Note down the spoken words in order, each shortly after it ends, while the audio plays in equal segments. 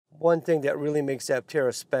one thing that really makes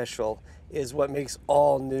Aptera special is what makes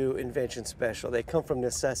all new inventions special. They come from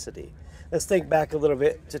necessity. Let's think back a little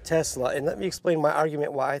bit to Tesla, and let me explain my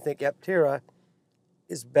argument why I think Aptera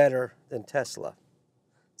is better than Tesla.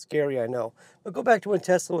 Scary, I know. But go back to when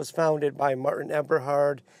Tesla was founded by Martin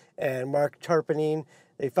Eberhard and Mark Tarpenning.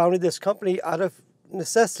 They founded this company out of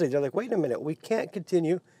necessity. They're like, wait a minute, we can't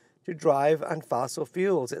continue to drive on fossil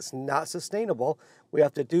fuels. It's not sustainable. We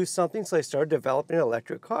have to do something. So they started developing an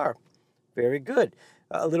electric car. Very good.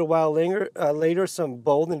 A little while later, some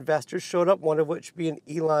bold investors showed up, one of which being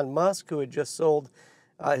Elon Musk, who had just sold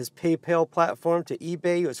his PayPal platform to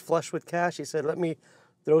eBay. He was flush with cash. He said, let me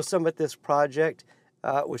throw some at this project,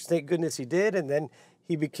 which thank goodness he did. And then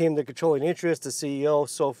he became the controlling interest, the CEO,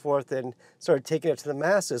 so forth, and started taking it to the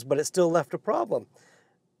masses. But it still left a problem.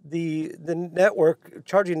 The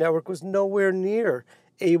charging network was nowhere near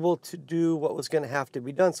able to do what was going to have to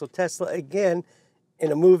be done. So Tesla, again,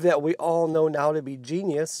 in a move that we all know now to be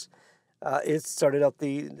genius, it started up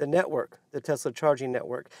the network, the Tesla charging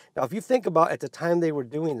network. Now, if you think about at the time they were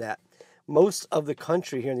doing that, most of the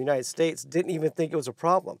country here in the United States didn't even think it was a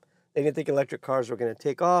problem. They didn't think electric cars were going to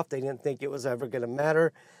take off. They didn't think it was ever going to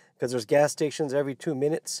matter because there's gas stations every 2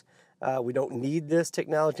 minutes. We don't need this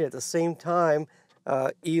technology. At the same time,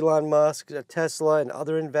 Elon Musk, Tesla, and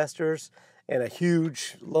other investors, and a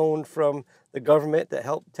huge loan from the government that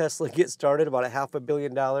helped Tesla get started, about $500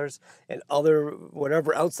 million, and other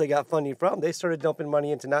whatever else they got funding from, they started dumping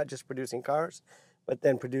money into not just producing cars, but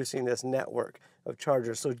then producing this network of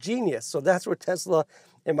chargers. So genius. So that's where Tesla,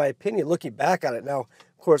 in my opinion, looking back on it now,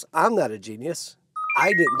 of course, I'm not a genius. I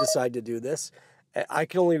didn't decide to do this. I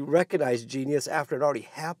can only recognize genius after it already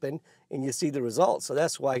happened and you see the results. So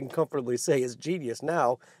that's why I can comfortably say it's genius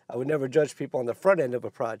now. I would never judge people on the front end of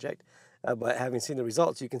a project, but having seen the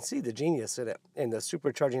results, you can see the genius in it, in the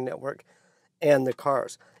supercharging network and the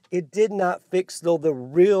cars. It did not fix, though, the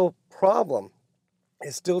real problem.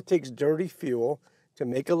 It still takes dirty fuel to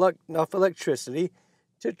make enough electricity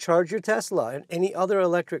to charge your Tesla and any other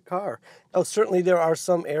electric car. Now, certainly there are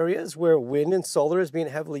some areas where wind and solar is being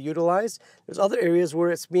heavily utilized. There's other areas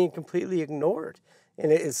where it's being completely ignored.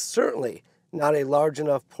 And it is certainly not a large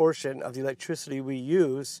enough portion of the electricity we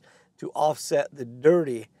use to offset the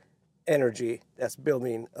dirty energy that's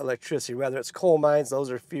building electricity. Whether it's coal mines,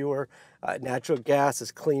 those are fewer. Natural gas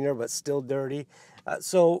is cleaner, but still dirty.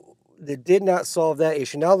 So they did not solve that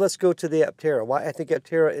issue. Now let's go to the Aptera. Why I think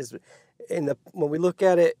Aptera is, when we look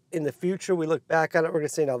at it in the future, we look back on it, we're going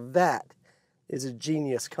to say, now that is a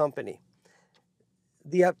genius company.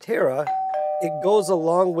 The Aptera, it goes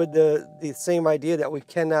along with the same idea that we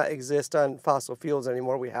cannot exist on fossil fuels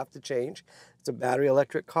anymore. We have to change. It's a battery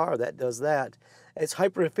electric car that does that. It's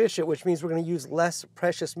hyper efficient, which means we're going to use less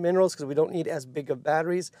precious minerals because we don't need as big of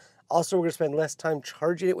batteries. Also, we're going to spend less time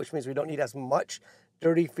charging it, which means we don't need as much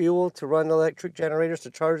dirty fuel to run electric generators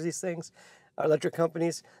to charge these things, electric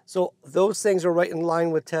companies. So those things are right in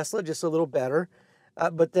line with Tesla, just a little better.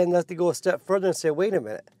 But then let's go a step further and say, wait a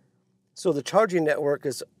minute. So the charging network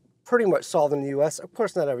is pretty much solved in the U.S. Of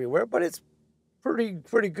course, not everywhere, but it's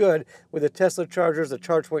pretty good with the Tesla chargers, the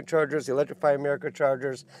ChargePoint chargers, the Electrify America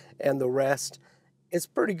chargers, and the rest. It's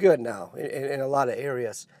pretty good now in a lot of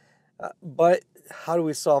areas. But how do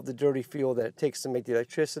we solve the dirty fuel that it takes to make the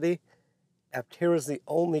electricity? Aptera is the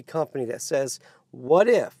only company that says, what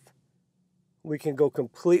if we can go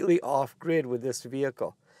completely off-grid with this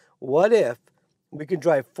vehicle? What if we can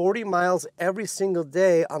drive 40 miles every single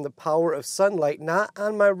day on the power of sunlight, not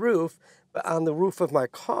on my roof, but on the roof of my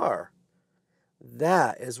car?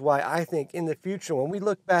 That is why I think in the future, when we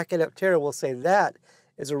look back at Aptera, we'll say that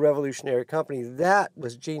is a revolutionary company. That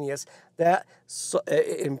was genius. That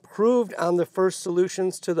improved on the first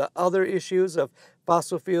solutions to the other issues of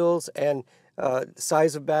fossil fuels and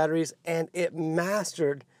size of batteries, and it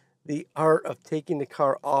mastered the art of taking the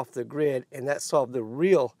car off the grid, and that solved the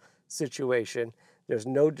real situation. There's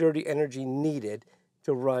no dirty energy needed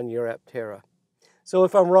to run your Aptera. So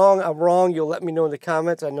if I'm wrong, I'm wrong. You'll let me know in the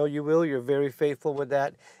comments. I know you will. You're very faithful with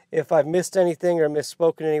that. If I've missed anything or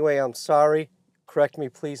misspoken in any way, I'm sorry. Correct me,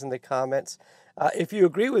 please, in the comments. If you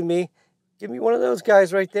agree with me, give me one of those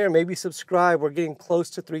guys right there. Maybe subscribe. We're getting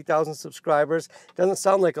close to 3,000 subscribers. Doesn't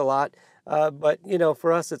sound like a lot, but, you know,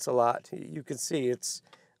 for us, it's a lot. You can see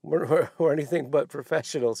we're anything but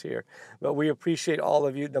professionals here. But we appreciate all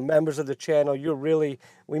of you, the members of the channel.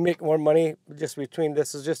 We make more money just between,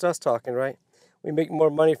 this is just us talking, right? We make more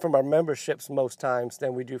money from our memberships most times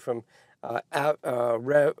than we do from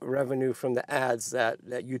revenue from the ads that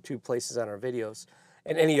YouTube places on our videos.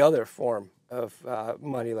 and any other form of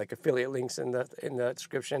money, like affiliate links in the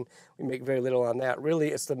description. We make very little on that. Really,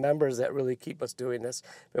 it's the members that really keep us doing this.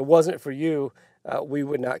 If it wasn't for you, we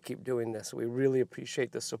would not keep doing this. We really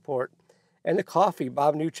appreciate the support. And the coffee.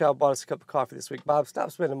 Bob Newchild bought us a cup of coffee this week. Bob, stop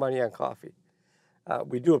spending money on coffee.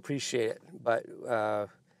 We do appreciate it, but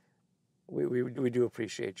we do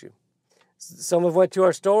appreciate you. Some have went to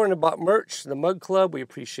our store and bought merch, the Mug Club. We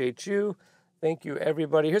appreciate you. Thank you,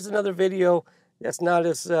 everybody. Here's another video that's not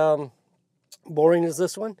as boring as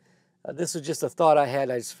this one. This was just a thought I had.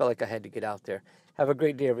 I just felt like I had to get out there. Have a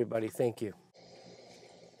great day, everybody. Thank you.